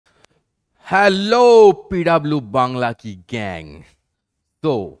Hello PW Bangla কি gang.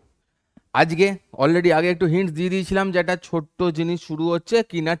 তো আজকে অলরেডি আগে একটু হিন্টস দিয়ে দিয়েছিলাম যে একটা ছোট্ট জিনিস শুরু হচ্ছে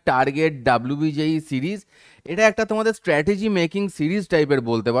কিনা টার্গেট ডাব্লিউবিজেই সিরিজ। এটা একটা তোমাদের স্ট্র্যাটেজি মেকিং সিরিজ টাইপের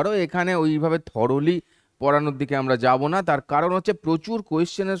বলতে পারো। এখানে ওইভাবে থরলি পড়ানোর দিকে আমরা যাব না, তার কারণ হচ্ছে প্রচুর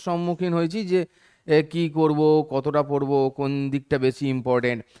কোয়েশ্চেনের সম্মুখীন হয়েছি যে কি করব, কতটা পড়বো, কোন দিকটা বেশি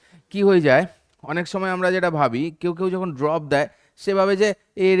ইম্পর্টেন্ট। কি হয়ে যায় অনেক সময় আমরা যেটা ভাবি, কেউ কেউ যখন ড্রপ দেয় সে ভাবে যে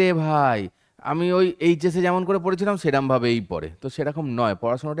এ রে ভাই আমি ওই এইচএসে যেমন করে পড়েছিলাম সেরকমভাবেই পড়ে, তো সেরকম নয়,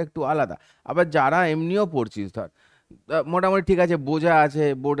 পড়াশোনাটা একটু আলাদা। আবার যারা এমনিও পড়ছিস ধর মোটামুটি ঠিক আছে, বোঝা আছে,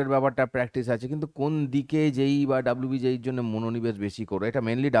 বোর্ডের ব্যাপারটা প্র্যাকটিস আছে, কিন্তু কোন দিকে যেই বা ডাব্লিউবিজেইর জন্য মনোনিবেশ বেশি করো, এটা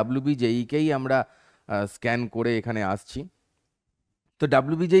মেনলি ডাব্লিউবিজেইকেই আমরা স্ক্যান করে এখানে আসছি। তো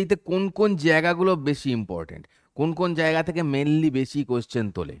ডাব্লিউবিজেইতে কোন কোন জায়গাগুলো বেশি ইম্পর্টেন্ট, কোন কোন জায়গা থেকে মেনলি বেশি কোশ্চেন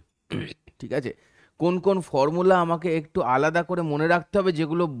তোলে, ঠিক আছে, কোন কোন ফর্মুলা আমাকে একটু আলাদা করে মনে রাখতে হবে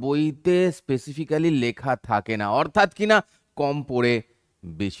যেগুলো বইতে স্পেসিফিক্যালি লেখা থাকে না, অর্থাৎ কিনা কম পড়ে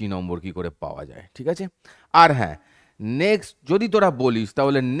বেশি নম্বর কি করে পাওয়া যায়, ঠিক আছে। আর হ্যাঁ, নেক্সট যদি তোরা বলিস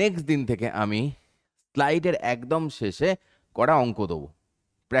তাহলে নেক্সট দিন থেকে আমি স্লাইডের একদম শেষে করা অঙ্ক দেবো,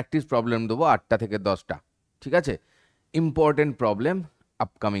 প্র্যাকটিস প্রবলেম দেবো 8টা থেকে 10টা, ঠিক আছে, ইম্পর্টেন্ট প্রবলেম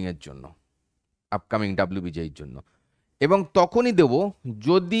আপকামিংয়ের জন্য, আপকামিং ডাব্লিউবিজেইর জন্য। এবং তখনই দেব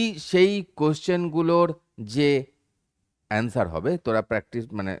যদি সেই কোশ্চেনগুলোর যে অ্যান্সার হবে তোরা প্র্যাকটিস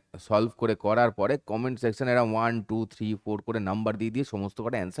মানে সলভ করে করার পরে কমেন্ট সেকশনে এরা 1 2 3 4 করে নাম্বার দিয়ে দিয়ে সমস্ত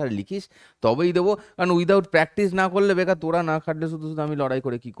কটা অ্যান্সার লিখিস, তবেই দেবো। কারণ উইদাউট প্র্যাকটিস না করলে বেকার, তোরা না খাটলে শুধু শুধু আমি লড়াই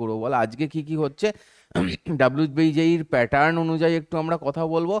করে কি করবো বল। আজকে কি কি হচ্ছে ডাব্লিউবিজেইর প্যাটার্ন অনুযায়ী একটু আমরা কথা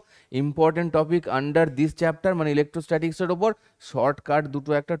বলবো। Important topic under this chapter মানে ইলেকট্রোস্ট্যাটিক্সের ওপর, শর্টকাট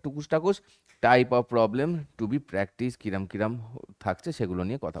দুটো একটা টুকুস টাকুস, type of problem two B practice কিরাম কিরাম থাকছে সেগুলো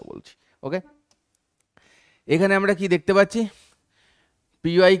নিয়ে কথা বলছি। ওকে, এখানে আমরা কি দেখতে পাচ্ছি,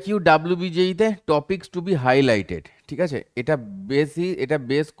 PYQ ডাব্লিউবিজেইতে topics two B highlighted, ঠিক আছে, এটা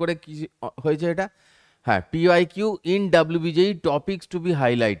বেস করে কি হয়েছে এটা, হ্যাঁ, PYQ in WBJEE topics two B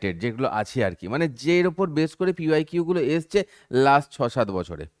highlighted যেগুলো আছে আর কি, মানে যের ওপর বেস করে পিওয়াইকিউগুলো এসছে লাস্ট 6-7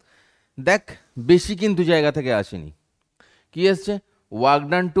 বছরে। দেখ বেশি কিন্তু জায়গা থেকে আসেনি, কি এসছে, work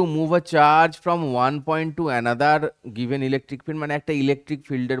done to move a charge from one point to another given electric field, মানে একটা ইলেকট্রিক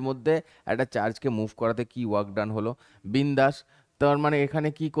ফিল্ডের মধ্যে একটা চার্জকে মুভ করাতে কি ওয়ার্ক ডান হলো, বিন্দাস। তার মানে এখানে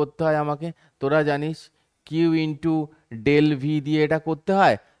কি করতে হয় আমাকে, তোরা জানিস কিউ ইন্টু ডেল ভি দিয়ে এটা করতে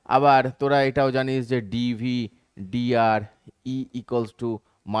হয়, আবার তোরা এটাও জানিস যে DV DR E equals to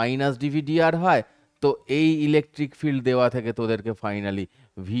minus DV DR হয়। তো এই ইলেকট্রিক ফিল্ড দেওয়া থেকে তোদেরকে ফাইনালি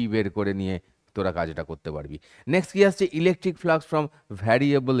ভি বের করে নিয়ে তোরা কাজটা করতে পারবি। নেক্সট কি আসছে, electric flux from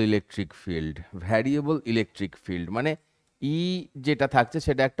variable electric field. Variable electric field মানে ই যেটা থাকছে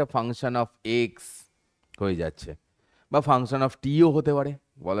সেটা একটা ফাংশন অফ এক্স হয়ে যাচ্ছে, বা ফাংশন অফ টিও হতে পারে,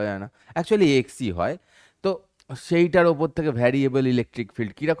 বলা যায় না, অ্যাকচুয়ালি এক্সই হয়। তো সেইটার ওপর থেকে ভ্যারিয়েবল ইলেকট্রিক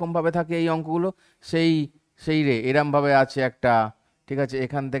ফিল্ড কীরকমভাবে থাকে এই অঙ্কগুলো, সেই সেই রে এরমভাবে আছে একটা, ঠিক আছে,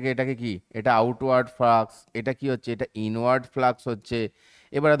 এখান থেকে এটাকে কি, এটা আউটওয়ার্ড ফ্লাক্স, এটা কি হচ্ছে, এটা ইনওয়ার্ড ফ্লাক্স হচ্ছে।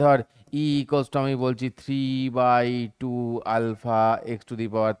 এবারে ধর ই ইকোয়ালস টু আমি বলছি 3/2 আলফা এক্স টু দি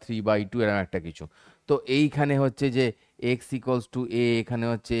পাওয়ার 3/2 এরকম একটা কিছু। তো এইখানে হচ্ছে যে এক্স ইকোয়ালস টু এ, এখানে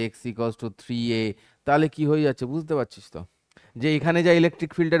হচ্ছে এক্স ইকোয়ালস টু 3a, তাহলে কি হয়ে যাচ্ছে বুঝতে পারছিস তো, যে এখানে যা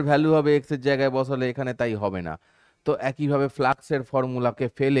ইলেকট্রিক ফিল্ডের ভ্যালু হবে এক্সের জায়গায় বসালে এখানে তাই হবে না। তো একইভাবে ফ্লাক্সের ফর্মুলাকে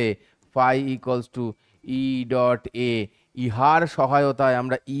ফেলে phi equals to E dot A, ইহার সহায়তায়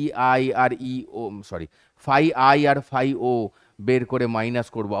আমরা E I R E O sorry phi I R phi ও বের করে মাইনাস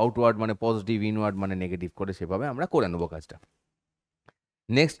করবো, আউটওয়ার্ড মানে পজিটিভ, ইনওয়ার্ড মানে নেগেটিভ করে, সেভাবে আমরা করে নেবো কাজটা।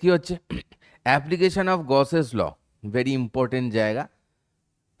 নেক্সট কি হচ্ছে, application of Gauss's law, very important জায়গা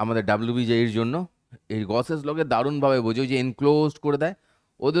আমাদের ডাব্লিউবিজেইর জন্য। এই গসেস লকে দারুণভাবে বোঝে, ওই যে এনক্লোজড করে দেয়,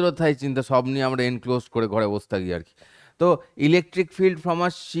 ওদেরও তাই চিন্তা, সব নিয়ে আমরা এনক্লোজড করে ঘরে বসে থাকি আর কি। তো electric field from a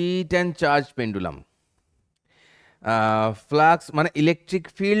sheet and charge pendulum, flux মানে electric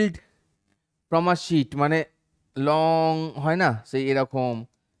field from a sheet মানে লং হয় না সেই এরকম,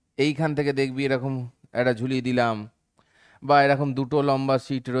 এইখান থেকে দেখবি এরকম একটা ঝুলিয়ে দিলাম, বা এরকম দুটো লম্বা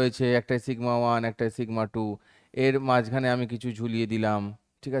শিট রয়েছে, একটা সিগমা 1 একটা সিগমা 2, এর মাঝখানে আমি কিছু ঝুলিয়ে দিলাম,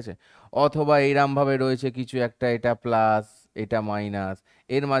 ঠিক আছে, অথবা এইরমভাবে রয়েছে কিছু একটা, এটা প্লাস এটা মাইনাস,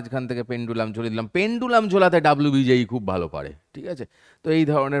 এর মাঝখান থেকে পেন্ডুলাম ঝুলিয়ে দিলাম। পেন্ডুলাম ঝোলাতে ডাব্লিউবিজেই খুব ভালো পারে, ঠিক আছে। তো এই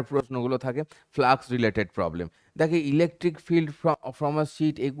ধরনের প্রশ্নগুলো থাকে, ফ্লাক্স রিলেটেড প্রবলেম। দেখে electric field from a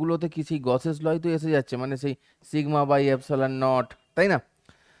sheet, এগুলোতে কি সেই গসেস লই তো এসে যাচ্ছে, মানে সেই সিগমা বাই এপসাইলন নট, তাই না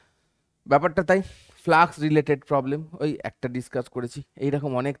ব্যাপারটা, তাই ফ্লাক্স রিলেটেড প্রবলেম ওই একটা ডিসকাস করেছি,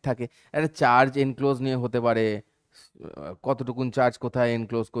 এইরকম অনেক থাকে। একটা চার্জ এনক্লোজ নিয়ে হতে পারে, কতটুকুন চার্জ কোথায়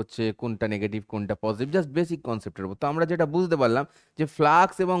এনক্লোজ করছে, কোনটা নেগেটিভ কোনটা পজিটিভ, জাস্ট বেসিক কনসেপ্টের উপর। তো আমরা যেটা বুঝতে পারলাম যে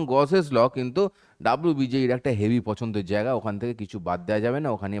ফ্লাক্স এবং গসেস ল কিন্তু ডাব্লিউবিজেইর একটা হেভি পছন্দের জায়গা, ওখান থেকে কিছু বাদ দেওয়া যাবে না,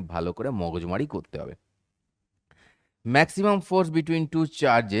 ওখানে ভালো করে মগজমারি করতে হবে। Maximum force between two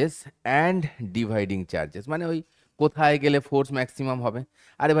charges and dividing charges, মানে ওই কোথায় গেলে ফোর্স ম্যাক্সিমাম হবে।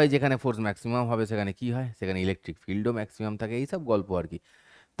 আরে ভাই, যেখানে ফোর্স ম্যাক্সিমাম হবে সেখানে কি হয়, সেখানে ইলেকট্রিক ফিল্ডও ম্যাক্সিমাম থাকে, এইসব গল্প আর কি।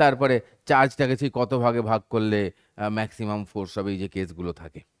 তারপরে চার্জটাকে সেই কত ভাগে ভাগ করলে ম্যাক্সিমাম ফোর্স হবে, এই যে কেসগুলো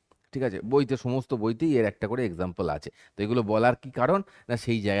থাকে, ঠিক আছে, বইতে সমস্ত বইতেই এর একটা করে এক্সাম্পল আছে। তো এগুলো বলার কি কারণ, না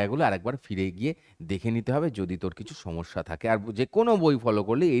সেই জায়গাগুলো আরেকবার ফিরে গিয়ে দেখে নিতে হবে যদি তোর কিছু সমস্যা থাকে। আর যে কোনো বই ফলো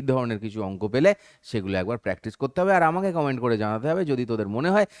করলে এই ধরনের কিছু অঙ্ক পেলে সেগুলো একবার প্র্যাকটিস করতে হবে, আর আমাকে কমেন্ট করে জানাতে হবে যদি তোদের মনে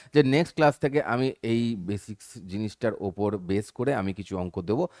হয় যে নেক্সট ক্লাস থেকে আমি এই বেসিক্স জিনিসটার ওপর বেস করে আমি কিছু অঙ্ক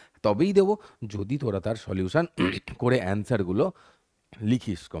দেবো, তবেই দেবো যদি তোরা তার সলিউশন করে অ্যান্সারগুলো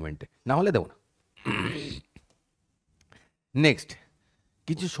লিখিস কমেন্টে, না হলে দেবো না। নেক্সট,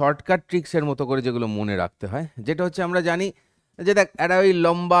 কিছু শর্টকাট ট্রিক্সের মতো করে যেগুলো মনে রাখতে হয়, যেটা হচ্ছে আমরা জানি যে দেখ একটা ওই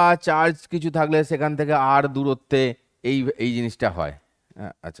লম্বা চার্জ কিছু থাকলে সেখান থেকে আর দূরত্বে এই এই জিনিসটা হয়।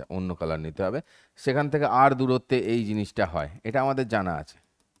 আচ্ছা, অন্য কালার নিতে হবে। সেখান থেকে আর দূরত্বে এই জিনিসটা হয়, এটা আমাদের জানা আছে,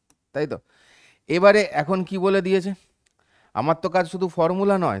 তাই তো। এবারে এখন কি বলে দিয়েছে, আমার তো কাজ শুধু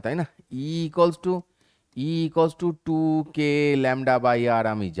ফর্মুলা নয়, তাই না। ই ইকলস টু 2k λ/r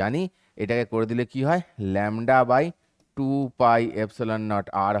আমি জানি, এটাকে করে দিলে কি হয়,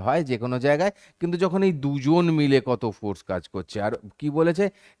 λ/2πε0r হয় যে কোনো জায়গায়। কিন্তু যখন এই দুজন মিলে কত ফোর্স কাজ করছে, আর কি বলেছে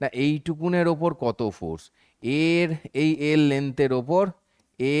না এইটুকুনের ওপর কত ফোর্স, এর এর লেন্থের ওপর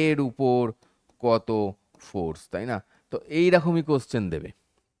এর উপর কত ফোর্স, তাই না। তো এইরকমই কোশ্চেন দেবে।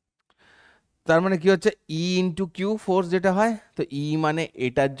 তার মানে কি হচ্ছে, ই ইন্টু কিউ ফোর্স যেটা হয়, তো ই মানে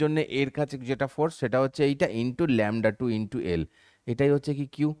এটার জন্য এর কাছে যেটা ফোর্স সেটা হচ্ছে এইটা ইন্টু λ2 ইন্টু এল, এটাই হচ্ছে কি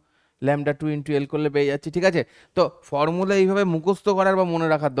কিউ। λ2 ইন্টু এল করলে পেয়ে যাচ্ছি, ঠিক আছে। তো ফর্মুলা এইভাবে মুখস্থ করার বা মনে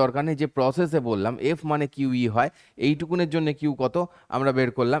রাখার দরকার নেই, যে প্রসেসে বললাম এফ মানে কিউ ই হয়, এইটুকুনের জন্য কিউ কত আমরা বের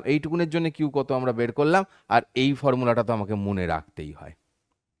করলাম, এইটুকুনের জন্য কিউ কত আমরা বের করলাম, আর এই ফর্মুলাটা তো আমাকে মনে রাখতেই হয়,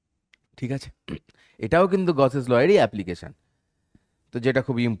 ঠিক আছে। এটাও কিন্তু গসেস ল এরই অ্যাপ্লিকেশন, তো যেটা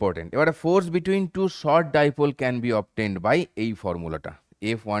খুবই ইম্পর্টেন্ট। এবারে force between two short dipole can be obtained by এই ফর্মুলাটা,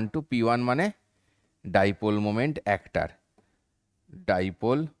 F1 মানে ডাইপোল মোমেন্ট একটার,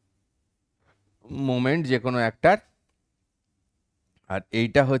 ডাইপোল মোমেন্ট যে কোনো একটার, আর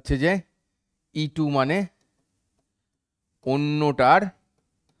এইটা হচ্ছে যে E2 মানে অন্যটার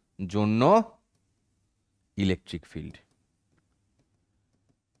জন্য ইলেকট্রিক ফিল্ড।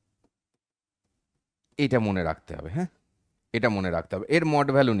 এটা মনে রাখতে হবে, হ্যাঁ, এটা মনে রাখতে হবে, এর মড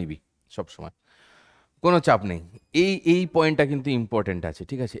ভ্যালু নিবি সবসময়, কোনো চাপ নেই। এই পয়েন্টটা কিন্তু ইম্পর্টেন্ট আছে,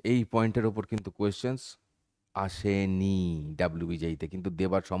 ঠিক আছে, এই পয়েন্টের ওপর কিন্তু কোয়েশ্চেন্স আসেনি ডাব্লিউবিজেইতে, কিন্তু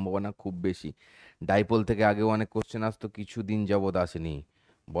দেবার সম্ভাবনা খুব বেশি। ডাইপোল থেকে আগেও অনেক কোশ্চেন আসতো, কিছুদিন যাবৎ আসেনি,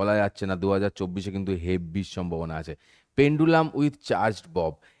 বলা যাচ্ছে না, 2024-এ কিন্তু হেভি সম্ভাবনা আছে। পেন্ডুলাম উইথ চার্জড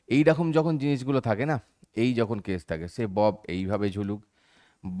বব, এইরকম যখন জিনিসগুলো থাকে না, এই যখন কেস থাকে, সে বব এইভাবে ঝুলুক,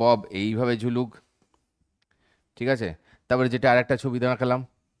 বব এইভাবে ঝুলুক, ঠিক আছে। তারপরে যেটা আরেকটা ছবি দেখালাম,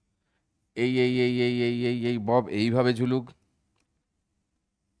 এই বব এইভাবে ঝুলুক,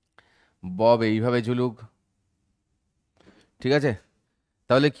 বব এইভাবে ঝুলুক, ঠিক আছে।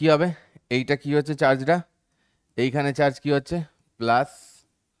 তাহলে কি হবে, এইটা কি হচ্ছে চার্জটা, এইখানে চার্জ কি হচ্ছে প্লাস,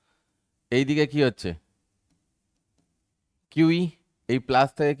 এইদিকে কি হচ্ছে কিউই, এই প্লাস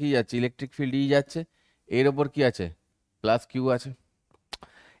থেকে কি যাচ্ছে ইলেকট্রিক ফিল্ড ই যাচ্ছে, এর ওপর কি আছে প্লাস কিউ আছে,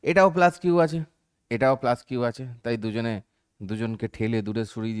 এটাও প্লাস কিউ আছে, এটাও প্লাস কিউ আছে, তাই দুজনকে ঠেলে দূরে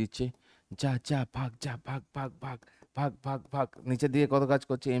সরিয়ে দিচ্ছে, যা যা ভাগ, যা ভাগ ভাগ ভাগ ভাগ ভাগ ভাগ, নিচের দিকে কত কাজ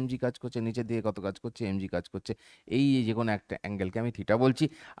করছে এমজি কাজ করছে, নিচের দিকে কত কাজ করছে এমজি কাজ করছে। এই যে কোনো একটা অ্যাঙ্গেলকে আমি থিটা বলছি,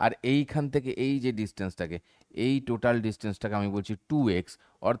 আর এইখান থেকে এই যে ডিস্টেন্সটাকে, এই টোটাল ডিস্টেন্সটাকে আমি বলছি 2x,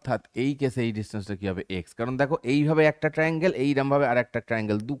 অর্থাৎ এই কেসে এই ডিস্টেন্সটা কী হবে এক্স। কারণ দেখো এইভাবে একটা ট্রায়াঙ্গেল, এইরমভাবে আর একটা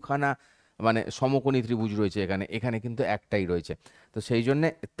ট্রায়াঙ্গেল, দুখানা মানে সমকোণী ত্রিভুজ রয়েছে এখানে, এখানে কিন্তু একটাই রয়েছে। তো সেই জন্যে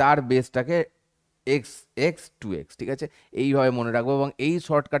তার বেসটাকে এক্স এক্স 2x, ঠিক আছে, এইভাবে মনে রাখবো। এবং এই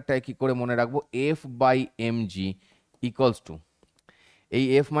শর্টকাটটায় কি করে মনে রাখবো, F/mg ইকুয়ালস টু, এই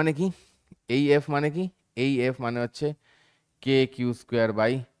এফ মানে কি, এই এফ মানে কি, এই এফ মানে হচ্ছে k²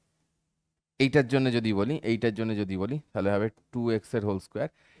 এইটার জন্য যদি বলি, এইটার জন্য যদি বলি তাহলে হবে 2x এর হোল স্কোয়ার,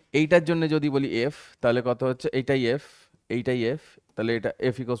 এইটার জন্য যদি বলি এফ তাহলে কত হচ্ছে, এইটাই এফ, এইটাই এফ, তাহলে এটা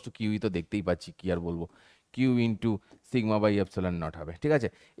এফ ইকুয়ালস টু কিউই, তো দেখতেই পাচ্ছি কি আর বলবো, কিউ ইন্টু σ/ε0 হবে, ঠিক আছে।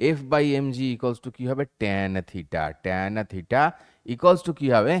 F/mg ইকুয়ালস টু কি হবে, tan theta, tan theta equals to কি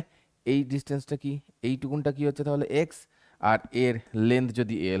হবে, এই ডিস্টেন্সটা কি, এইটুকুনটা কি হচ্ছে তাহলে এক্স, আর এর লেন্থ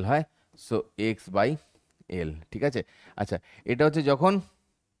যদি এল হয়, সো x/l, ঠিক আছে। আচ্ছা, এটা হচ্ছে যখন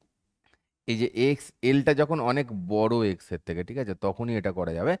এই যে এক্স এলটা যখন অনেক বড় এক্স এর থেকে, ঠিক আছে, তখনই এটা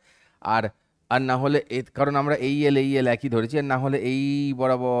করা যাবে। আর আর না হলে কারণ আমরা এই এল একই ধরেছি, আর না হলে এই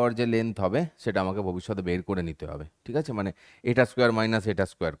বরাবর যে লেন্থ হবে সেটা আমাকে ভবিষ্যতে বের করে নিতে হবে, ঠিক আছে, মানে এটা স্কোয়ার মাইনাস এটা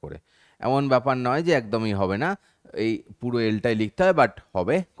স্কোয়ার করে। এমন ব্যাপার নয় যে একদমই হবে না, এই পুরো এলটাই লিখতে হবে, বাট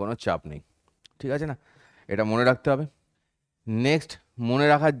হবে, কোনো চাপ নেই, ঠিক আছে না, এটা মনে রাখতে হবে। নেক্সট মনে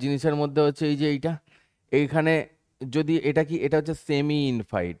রাখার জিনিসের মধ্যে হচ্ছে এই যে এইখানে যদি এটা কি, এটা হচ্ছে সেমি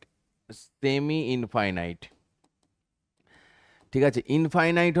ইনফাইনাইট, ঠিক আছে।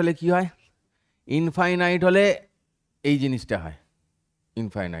 ইনফাইনাইট হলে কি হয়? ইনফাইনাইট হলে এই জিনিসটা হয়,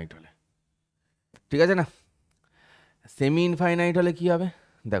 ইনফাইনাইট হলে, ঠিক আছে না। সেমি ইনফাইনাইট হলে কি হবে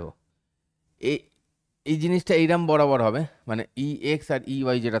দেখো, এই এই জিনিসটা এইরকম বরাবর হবে, মানে ই এক্স আর ই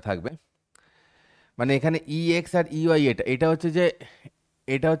ওয়াই যেটা থাকবে, মানে এখানে ই এক্স আর ই ওয়াই এটা হচ্ছে যে,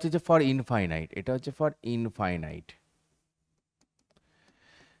 এটা হচ্ছে যে ফর ইনফাইনাইট, এটা হচ্ছে ফর ইনফাইনাইট,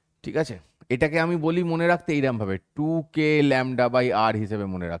 ঠিক আছে। এটাকে আমি বলি মনে রাখতে এইরকম ভাবে 2k λ/r হিসেবে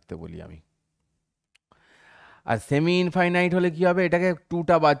মনে রাখতে বলি আমি। আর সেমি ইনফাইনাইট হলে কি হবে, এটাকে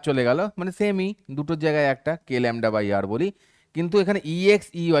 2টা বাদ চলে গেল, মানে সেমি দুটোর জায়গায় একটা k λ/r বলি, কিন্তু এখানে ই এক্স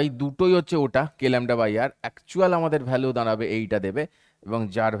ই ওয়াই দুটোই হচ্ছে ওটা k λ/r, অ্যাকচুয়াল আমাদের ভ্যালু দাঁড়াবে এইটা দেবে, এবং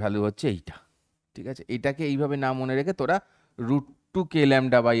যার ভ্যালু হচ্ছে এইটা, ঠিক আছে। এটাকে এইভাবে না মনে রেখে তোরা √2k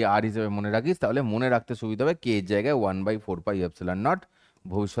λ/r হিসেবে মনে রাখিস, তাহলে মনে রাখতে সুবিধা হবে। কে এর জায়গায় 1/4πε0,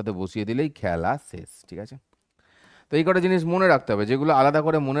 ভবিষ্যতে বসিয়ে দিলেই খেলা শেষ, ঠিক আছে। তো এই কটা জিনিস মনে রাখতে হবে, যেগুলো আলাদা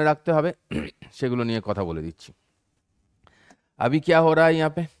করে মনে রাখতে হবে সেগুলো নিয়ে কথা বলে দিচ্ছি। আবি ক্যা হো রা ইয়া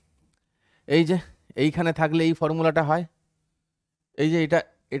পে, এই যে এইখানে থাকলে এই ফর্মুলাটা হয়, এই যে এটা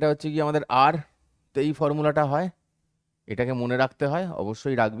এটা হচ্ছে কি আমাদের আর, তো এই ফর্মুলাটা হয়, এটাকে মনে রাখতে হয়,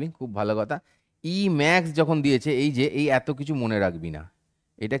 অবশ্যই রাখবি, খুব ভালো কথা। ই ম্যাক্স যখন দিয়েছে, এই যে এই এত কিছু মনে রাখবি না,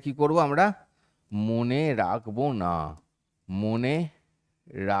 এটা কি করব আমরা, মনে রাখবো না, মনে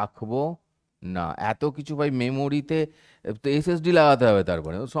রাখবো না, এত কিছু ভাই মেমোরিতে তো এসএসডি লাগাতে হবে,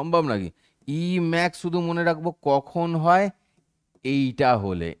 তারপরে সম্ভব নাকি। ই ম্যাক্স শুধু মনে রাখবো কখন হয়, এইটা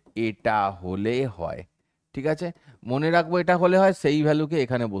হলে, এটা হলে হয়, ঠিক আছে। মনে রাখবো এটা হলে হয়, সেই ভ্যালুকে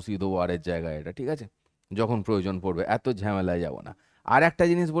এখানে বসিয়ে দেবো আর এর জায়গায় এটা, ঠিক আছে, যখন প্রয়োজন পড়বে, এত ঝামেলায় যাব না। আর একটা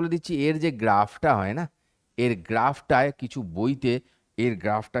জিনিস বলে দিচ্ছি, এর যে গ্রাফটা হয় না, এর গ্রাফটায় কিছু বইতে এর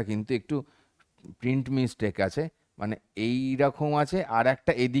গ্রাফটা কিন্তু একটু প্রিন্ট মিস্টেক আছে, মানে এই রকম আছে, আর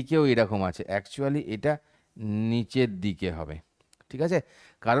একটা এদিকেও এরকম আছে, অ্যাকচুয়ালি এটা নিচের দিকে হবে, ঠিক আছে।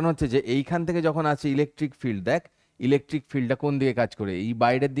 কারণ হচ্ছে যে এইখান থেকে যখন আছে ইলেকট্রিক ফিল্ড, দেখ ইলেকট্রিক ফিল্ডটা কোন দিকে কাজ করে, এই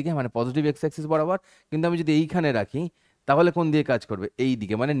বাইরের দিকে, মানে পজিটিভ এক্স অ্যাক্সিস বরাবর, কিন্তু আমি যদি এইখানে রাখি তাহলে কোন দিকে কাজ করবে, এই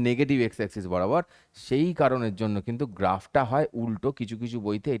দিকে, মানে নেগেটিভ এক্স অ্যাক্সিস বরাবর। সেই কারণের জন্য কিন্তু গ্রাফটা হয় উল্টো, কিছু কিছু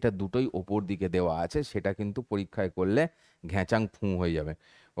বইতে এটা দুটোই ওপর দিকে দেওয়া আছে, সেটা কিন্তু পরীক্ষায় করলে ঘ্যাচাং ফু হয়ে যাবে,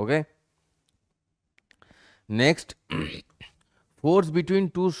 ওকে। Next, force between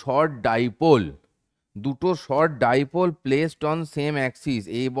two short dipole, দুটো short dipole placed on same Axis,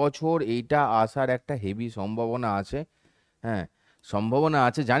 এই বছর এইটা আসার একটা হেভি সম্ভাবনা আছে, হ্যাঁ সম্ভাবনা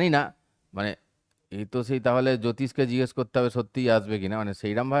আছে, জানি না, মানে এই তো সেই, তাহলে জ্যোতিষকে জিজ্ঞেস করতে হবে সত্যিই আসবে কিনা, মানে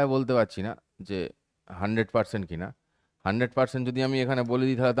সেইরকমভাবে বলতে পারছি না যে 100% কিনা। 100% যদি আমি এখানে বলে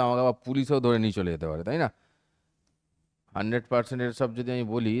দিই তাহলে তো আমাকে আবার পুলিশও ধরে নিয়ে চলে যেতে পারে, তাই না। 100% সব যদি আমি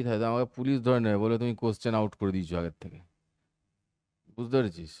বলি তাহলে তো আমাকে পুলিশ ধরে নেবে, বলে তুমি কোশ্চেন আউট করে দিয়েছো আগের থেকে, বুঝতে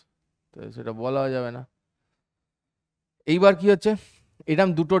পেরেছিস, তো সেটা বলা যাবে না। এইবার কি হচ্ছে, এরকম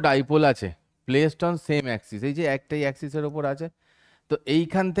দুটো ডাইপোল আছে প্লেসড অন সেম অ্যাক্সিস, এই যে একটাই অ্যাক্সিসের ওপর আছে, তো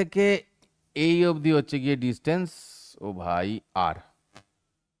এইখান থেকে এই অবধি হচ্ছে গিয়ে ডিস্টেন্স, ও ভাই আর,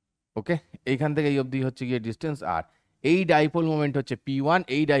 ওকে, এইখান থেকে এই অবধি হচ্ছে গিয়ে ডিস্টেন্স আর, এই ডাইপোল মোমেন্ট হচ্ছে p1,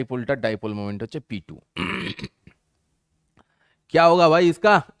 এই ডাইপোলটার ডাইপোল মোমেন্ট হচ্ছে p2। क्या होगा भाई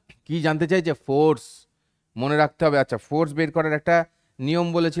इसका, কি জানতে চাইছে, ফোর্স মনে রাখতে হবে। আচ্ছা, ফোর্স বের করার একটা নিয়ম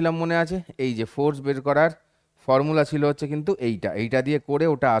বলেছিলাম মনে আছে, এই যে ফোর্স বের করার ফর্মুলা ছিল হচ্ছে কিন্তু এইটা, এইটা দিয়ে করে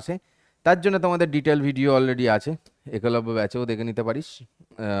ওটা আসে, তার জন্য তোমাদের ডিটেল ভিডিও অলরেডি আছে, একলব্য ব্যাচেও দেখে নিতে পারিস,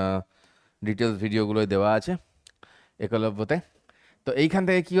 ডিটেলস ভিডিওগুলোই দেওয়া আছে একলব্যতে। তো এইখান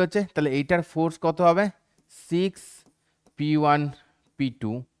থেকে কি হচ্ছে, তাহলে এইটার ফোর্স কত হবে,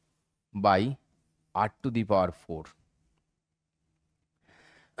 6p1p2/r⁴,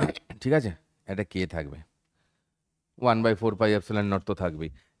 ঠিক আছে, এটা কে থাকবে, 1/4πε0 তো থাকবেই।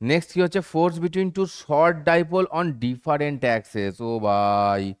 নেক্সট কি হচ্ছে, force between two short dipole on different access, ও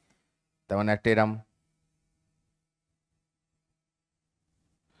ভাই, তার মানে একটা এরাম,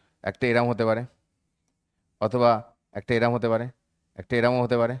 একটা এরাম হতে পারে, অথবা একটা এরাম হতে পারে, একটা এরামও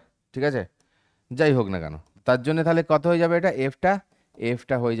হতে পারে, ঠিক আছে, যাই হোক না কেন, তার জন্য তাহলে কত হয়ে যাবে, এটা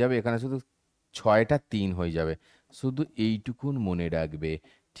এফটা হয়ে যাবে এখানে শুধু 6টা 3 হয়ে যাবে, শুধু এইটুকুন মনে রাখবে,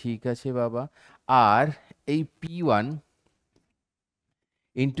 ঠিক আছে বাবা। আর এই p1,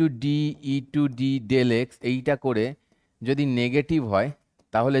 into D E two D del x, এইটা করে যদি নেগেটিভ হয়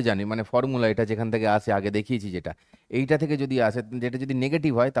তাহলে জানি, মানে ফর্মুলা এটা যেখান থেকে আসে আগে দেখিয়েছি যেটা, এইটা থেকে যদি আসে, যেটা যদি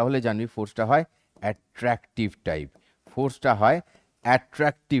নেগেটিভ হয় তাহলে জানবি ফোর্সটা হয় অ্যাট্রাকটিভ টাইপ, ফোর্সটা হয়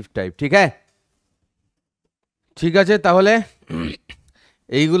অ্যাট্রাকটিভ টাইপ। ঠিক আছে, ঠিক আছে, তাহলে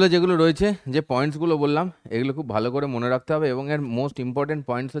এইগুলো যেগুলো রয়েছে, যে পয়েন্টসগুলো বললাম, এগুলো খুব ভালো করে মনে রাখতে হবে। এবং এর মোস্ট ইম্পর্টেন্ট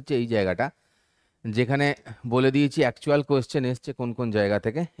পয়েন্টস হচ্ছে এই জায়গাটা, যেখানে বলে দিয়েছি অ্যাকচুয়াল কোয়েশ্চেন এসছে কোন কোন জায়গা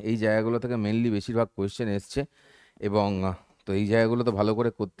থেকে। এই জায়গাগুলো থেকে মেনলি বেশিরভাগ কোয়েশ্চেন এসছে, এবং তো এই জায়গাগুলো তো ভালো করে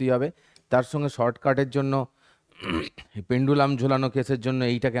করতেই হবে। তার সঙ্গে শর্টকাটের জন্য পেন্ডুলাম ঝোলানো কেসের জন্য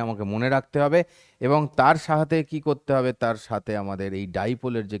এইটাকে আমাকে মনে রাখতে হবে, এবং তার সাথে কি করতে হবে, তার সাথে আমাদের এই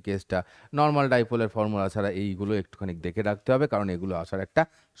ডাইপোলের যে কেসটা, নর্মাল ডাইপোলের ফর্মুলা ছাড়া এইগুলো একটুখানি দেখে রাখতে হবে, কারণ এগুলো আসার একটা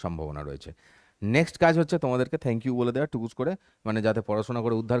সম্ভাবনা রয়েছে। নেক্সট কাজ হচ্ছে তোমাদেরকে থ্যাংক ইউ বলে দেওয়া টুকুস করে, মানে যাতে পড়াশোনা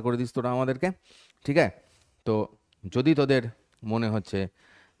করে উদ্ধার করে দিস তোরা আমাদেরকে। ঠিক আছে, তো যদি তোদের মনে হচ্ছে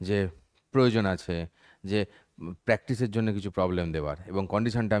যে প্রয়োজন আছে যে প্র্যাকটিসের জন্য কিছু প্রবলেম দেওয়ার, এবং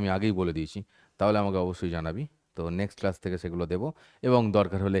কন্ডিশনটা আমি আগেই বলে দিয়েছি, তাহলে আমাকে অবশ্যই জানাবি। তো নেক্সট ক্লাস থেকে সেগুলো দেবো, এবং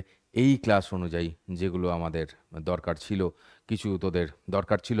দরকার হলে এই ক্লাস অনুযায়ী যেগুলো আমাদের দরকার ছিল, কিছু তোদের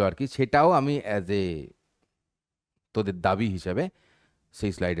দরকার ছিল আর কি, সেটাও আমি অ্যাজ এ তোদের দাবি হিসাবে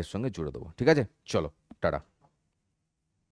সেই স্লাইডের সঙ্গে জুড়ে দেবো। ঠিক আছে, চলো, টাটা।